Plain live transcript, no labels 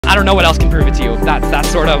I don't know what else can prove it to you. That's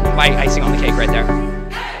sort of my icing on the cake right there.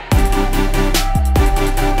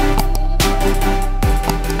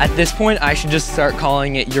 At this point, I should just start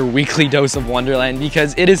calling it your weekly dose of Wonderland,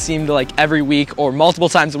 because it has seemed like every week or multiple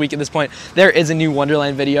times a week at this point, there is a new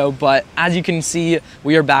Wonderland video. But as you can see,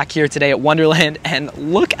 we are back here today at Wonderland, and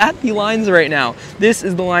look at the lines right now. This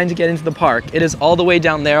is the line to get into the park. It is all the way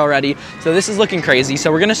down there already. So this is looking crazy.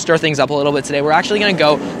 So we're gonna stir things up a little bit today. We're actually gonna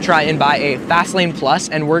go try and buy a Fastlane Plus,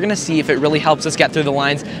 and we're gonna see if it really helps us get through the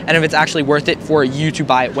lines and if it's actually worth it for you to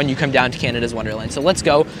buy it when you come down to Canada's Wonderland. So let's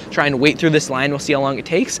go try and wait through this line. We'll see how long it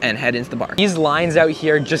takes and head into the bar. These lines out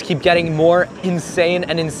here just keep getting more insane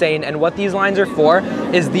and insane, and what these lines are for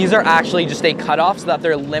is these are actually just a cutoff so that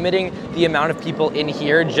they're limiting the amount of people in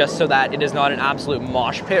here, just so that it is not an absolute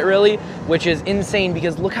mosh pit really, which is insane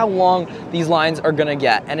because look how long these lines are gonna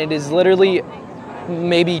get, and it is literally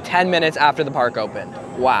maybe 10 minutes after the park opened.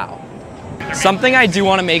 Wow. Something I do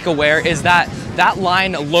want to make aware is that that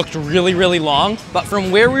line looked really, really long, but from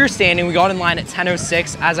where we were standing, we got in line at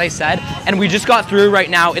 10:06, as I said, and we just got through right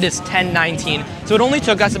now. It is 10:19. So it only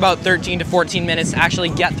took us about 13 to 14 minutes to actually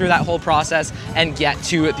get through that whole process and get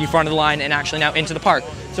to the front of the line and actually now into the park.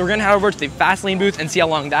 So we're gonna head over to the Fastlane booth and see how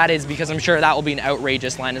long that is, because I'm sure that will be an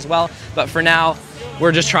outrageous line as well. But for now,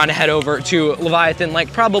 we're just trying to head over to Leviathan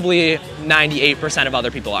like probably 98% of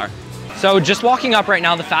other people are. So just walking up right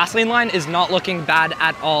now, the Fastlane line is not looking bad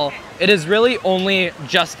at all. It is really only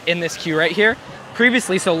just in this queue right here.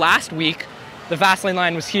 Previously, so last week, the Fastlane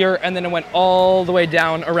line was here and then it went all the way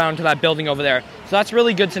down around to that building over there. So that's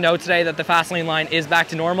really good to know today that the Fastlane line is back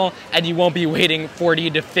to normal and you won't be waiting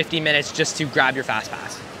 40 to 50 minutes just to grab your Fast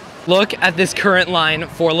Pass. Look at this current line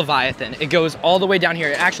for Leviathan. It goes all the way down here.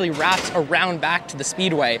 It actually wraps around back to the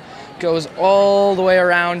Speedway, goes all the way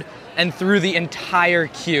around and through the entire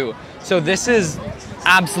queue. So this is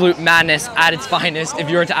absolute madness at its finest, if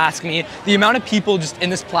you were to ask me. The amount of people just in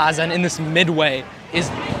this plaza and in this midway is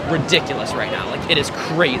ridiculous right now. Like, it is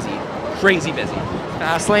crazy, crazy busy.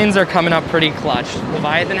 Fast lanes are coming up pretty clutch.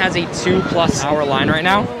 Leviathan has a 2+ hour line right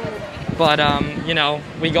now, but you know,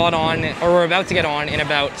 we got on, or we're about to get on in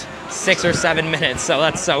about 6 or 7 minutes, so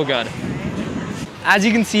that's so good. As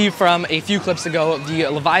you can see from a few clips ago, the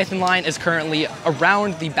Leviathan line is currently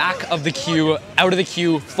around the back of the queue, out of the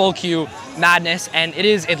queue, full queue, madness, and it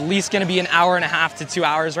is at least gonna be an hour and a half to 2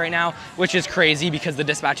 hours right now, which is crazy because the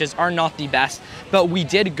dispatches are not the best. But we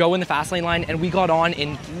did go in the Fastlane line and we got on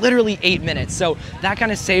in literally 8 minutes. So that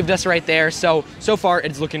kind of saved us right there. So far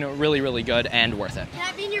it's looking really, really good and worth it. Can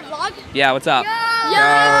I be in your vlog? Yeah, what's up?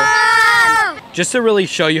 Yo! Just to really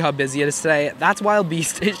show you how busy it is today, that's Wild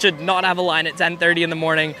Beast. It should not have a line at 10:30 in the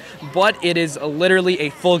morning, but it is literally a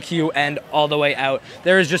full queue and all the way out.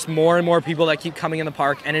 There is just more and more people that keep coming in the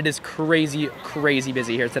park, and it is crazy, crazy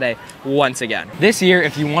busy here today once again. This year,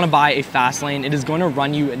 if you want to buy a fast lane, it is going to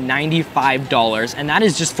run you $95, and that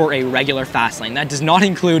is just for a regular fast lane. That does not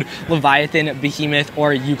include Leviathan, Behemoth,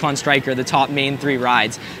 or Yukon Striker, the top main 3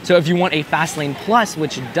 rides. So if you want a Fastlane Plus,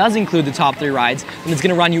 which does include the top 3 rides, then it's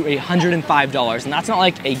going to run you $105. And that's not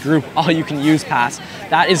like a group all-you-can-use pass.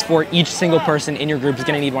 That is for each single person in your group is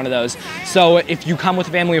going to need one of those. So if you come with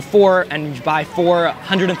a family of 4 and you buy 4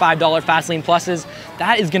 $105 Fastlane Pluses,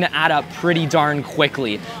 that is going to add up pretty darn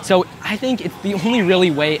quickly. So I think it's the only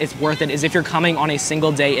really way it's worth it is if you're coming on a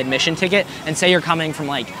single day admission ticket, and say you're coming from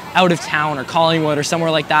like out of town or Collingwood or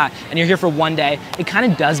somewhere like that, and you're here for 1 day, it kind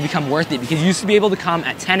of does become worth it because you used to be able to come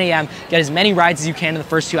at 10 a.m., get as many rides as you can in the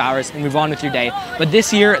first 2 hours and move on with your day. But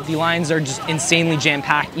this year, the lines are just insanely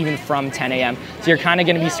jam-packed even from 10 a.m. So you're kind of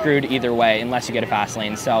going to be screwed either way unless you get a fast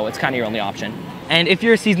lane. So it's kind of your only option. And if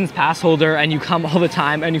you're a season's pass holder and you come all the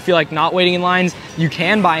time and you feel like not waiting in lines, you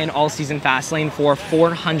can buy an all-season fast lane for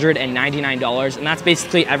 $499. And that's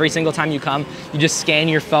basically every single time you come, you just scan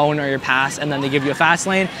your phone or your pass and then they give you a fast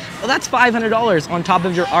lane. Well, that's $500 on top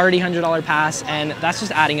of your already $100 pass. And that's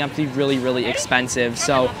just adding up to be really, really expensive.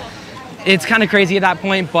 So it's kind of crazy at that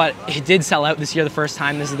point, but it did sell out this year the first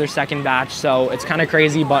time. This is their second batch. So it's kind of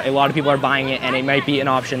crazy, but a lot of people are buying it and it might be an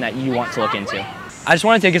option that you want to look into. I just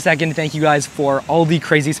want to take a second to thank you guys for all the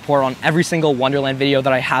crazy support on every single Wonderland video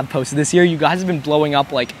that I have posted this year. You guys have been blowing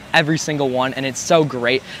up like every single one, and it's so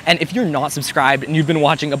great. And if you're not subscribed and you've been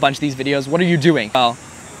watching a bunch of these videos, what are you doing? Well,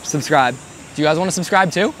 subscribe. Do you guys want to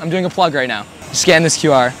subscribe too? I'm doing a plug right now. Scan this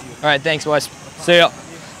QR. All right, thanks boys. See ya.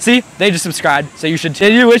 See, they just subscribed, so you should.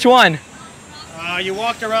 Did you? Which one? You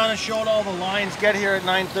walked around and showed all the lines. Get here at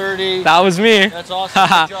 9:30. That was me. That's awesome.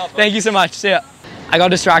 Good job, Thank you so much. See ya. I got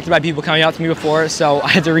distracted by people coming up to me before, so I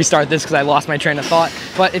had to restart this because I lost my train of thought.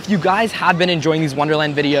 But if you guys have been enjoying these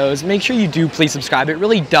Wonderland videos, make sure you do please subscribe. It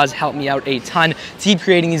really does help me out a ton to keep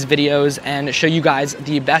creating these videos and show you guys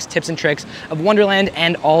the best tips and tricks of Wonderland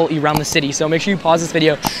and all around the city. So make sure you pause this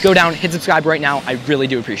video, go down, hit subscribe right now. I really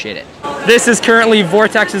do appreciate it. This is currently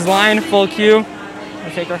Vortex's line, full queue.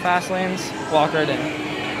 We'll take our fast lanes, walk right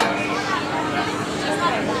in.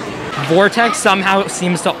 Vortex somehow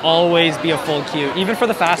seems to always be a full queue, even for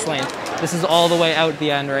the fast lane. This is all the way out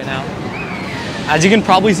the end right now. As you can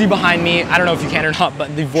probably see behind me, I don't know if you can or not,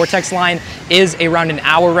 but the Vortex line is around an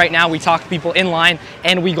hour right now. We talked to people in line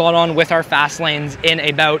and we got on with our fast lanes in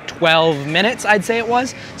about 12 minutes, I'd say it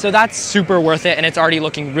was. So that's super worth it, and it's already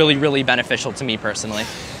looking really, really beneficial to me personally.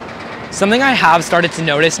 Something I have started to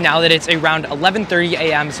notice now that it's around 11:30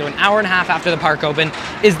 a.m., so an hour and a half after the park opened,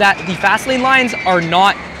 is that the fast lane lines are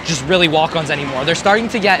not just really walk-ons anymore. They're starting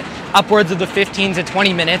to get upwards of the 15 to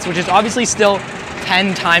 20 minutes, which is obviously still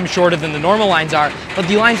 10 times shorter than the normal lines are, but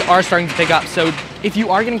the lines are starting to pick up. So if you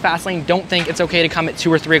are getting fast lane, don't think it's okay to come at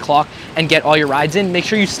 2 or 3 o'clock and get all your rides in. Make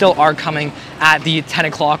sure you still are coming at the 10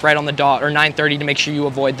 o'clock right on the dot, or 9:30, to make sure you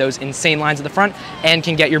avoid those insane lines at the front and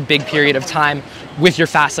can get your big period of time with your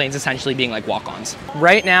fast lanes essentially being like walk-ons.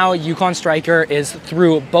 Right now, Yukon Striker is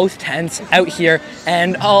through both tents out here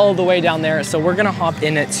and all the way down there. So we're gonna hop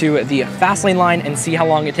into the fast lane line and see how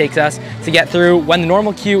long it takes us to get through when the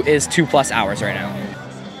normal queue is 2+ hours right now.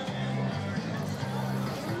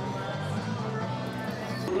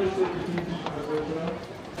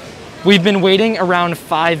 We've been waiting around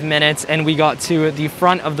 5 minutes and we got to the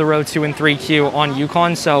front of the row 2 and 3 queue on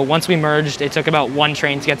Yukon. So once we merged, it took about 1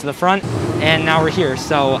 train to get to the front, and now we're here.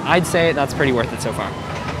 So I'd say that's pretty worth it so far.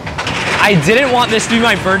 I didn't want this to be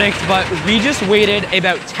my verdict, but we just waited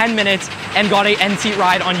about 10 minutes and got a end seat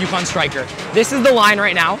ride on Yukon Striker. This is the line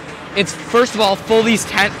right now. It's first of all through these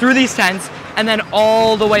tents, and then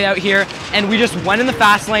all the way out here, and we just went in the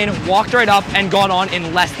fast lane, walked right up, and got on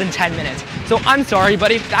in less than 10 minutes. So I'm sorry,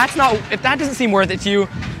 but if that doesn't seem worth it to you,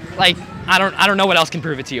 like, I don't know what else can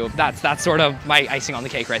prove it to you. That's sort of my icing on the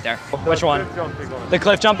cake right there. Which one? The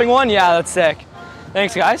cliff jumping one? Yeah, that's sick.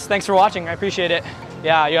 Thanks guys, thanks for watching, I appreciate it.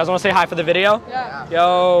 Yeah, you guys wanna say hi for the video? Yeah.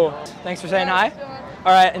 Yo, thanks for saying hi.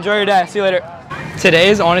 All right, enjoy your day, see you later.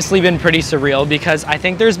 Today's honestly been pretty surreal because I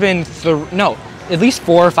think there's been at least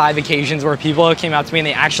 4 or 5 occasions where people came out to me and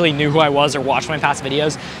they actually knew who I was or watched my past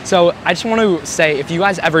videos. So I just want to say, if you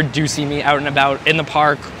guys ever do see me out and about in the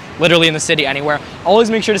park, literally in the city, anywhere,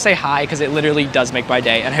 always make sure to say hi, because it literally does make my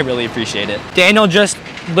day and I really appreciate it. Daniel just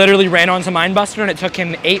literally ran onto Mindbuster and it took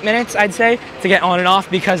him 8 minutes, I'd say, to get on and off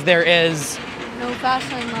because there is no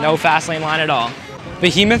fast lane line at all.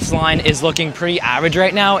 Behemoth's line is looking pretty average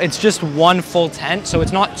right now. It's just 1 full tent, so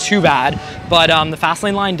it's not too bad, but the fast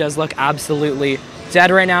lane line does look absolutely dead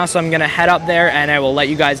right now, so I'm gonna head up there and I will let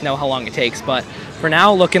you guys know how long it takes. But for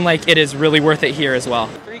now, looking like it is really worth it here as well.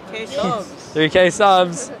 3K subs. 3K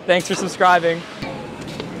subs. Thanks for subscribing.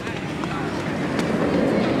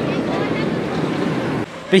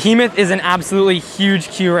 Behemoth is an absolutely huge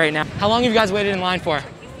queue right now. How long have you guys waited in line for?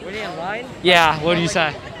 Waiting in line? Yeah, what do you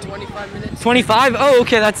say? 25 minutes. 25? Oh,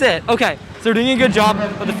 okay, that's it. Okay, so we're doing a good job,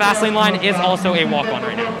 but the fast lane line is also a walk-on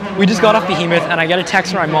right now. We just got off Behemoth and I get a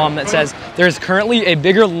text from my mom that says there's currently a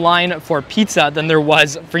bigger line for pizza than there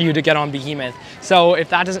was for you to get on Behemoth. So if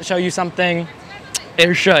that doesn't show you something,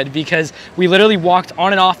 it should, because we literally walked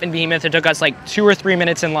on and off in Behemoth. It took us like 2 or 3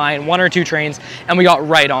 minutes in line, 1 or 2 trains, and we got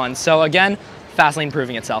right on. So again, fast lane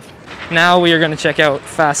proving itself. Now we are gonna check out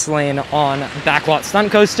fast lane on Backlot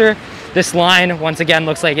Stunt Coaster. This line, once again,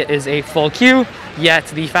 looks like it is a full queue, yet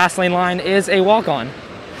the fast lane line is a walk-on.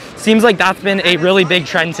 Seems like that's been a really big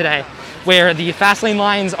trend today, where the fast lane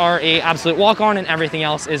lines are a absolute walk-on and everything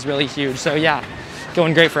else is really huge. So yeah,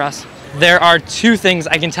 going great for us. There are 2 things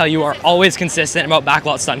I can tell you are always consistent about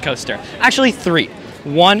Backlot Stunt Coaster. Actually 3.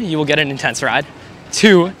 1, you will get an intense ride.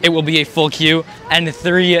 2, it will be a full queue. And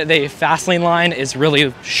 3, the fast lane line is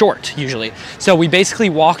really short usually. So we basically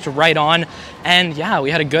walked right on, and yeah, we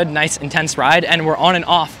had a good, nice, intense ride, and we're on and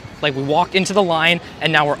off. Like, we walked into the line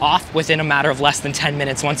and now we're off within a matter of less than 10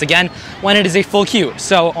 minutes once again when it is a full queue.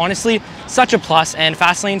 So honestly, such a plus, and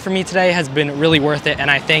fast lane for me today has been really worth it,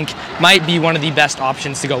 and I think might be one of the best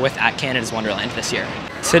options to go with at Canada's Wonderland this year.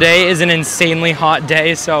 Today is an insanely hot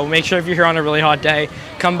day, so make sure if you're here on a really hot day,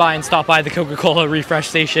 come by and stop by the Coca-Cola refresh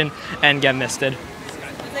station and get misted.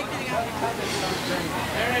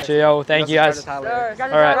 Yo, thank you guys. All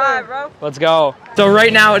right, let's go. So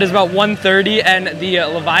right now it is about 1:30 and the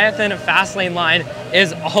Leviathan fast lane line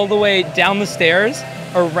is all the way down the stairs,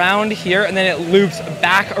 around here, and then it loops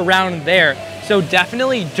back around there. So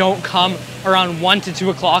definitely don't come around 1 to 2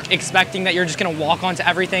 o'clock, expecting that you're just gonna walk onto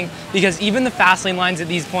everything, because even the fast lane lines at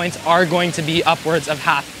these points are going to be upwards of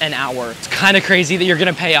half an hour. It's kind of crazy that you're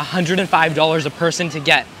gonna pay $105 a person to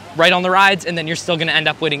get right on the rides, and then you're still gonna end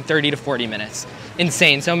up waiting 30 to 40 minutes.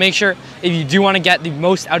 Insane. So make sure, if you do wanna get the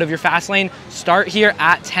most out of your fast lane, start here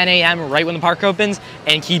at 10 a.m. right when the park opens,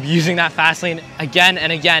 and keep using that fast lane again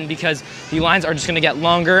and again, because the lines are just gonna get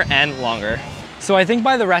longer and longer. So I think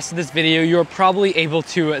by the rest of this video, you're probably able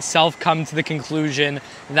to come to the conclusion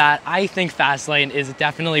that I think Fastlane is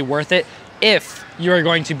definitely worth it if you're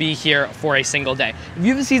going to be here for a single day. If you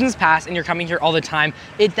have a season's pass and you're coming here all the time,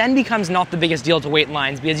 it then becomes not the biggest deal to wait in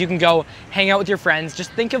lines, because you can go hang out with your friends.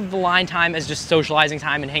 Just think of the line time as just socializing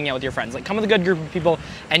time and hanging out with your friends. Like, come with a good group of people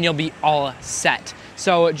and you'll be all set.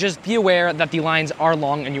 So just be aware that the lines are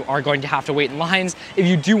long and you are going to have to wait in lines. If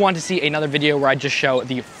you do want to see another video where I just show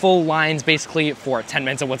the full lines basically for 10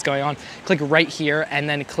 minutes of what's going on, click right here, and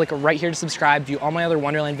then click right here to subscribe, view all my other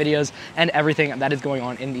Wonderland videos and everything that is going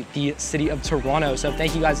on in the city of Toronto. So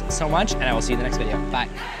thank you guys so much, and I will see you in the next video. Bye.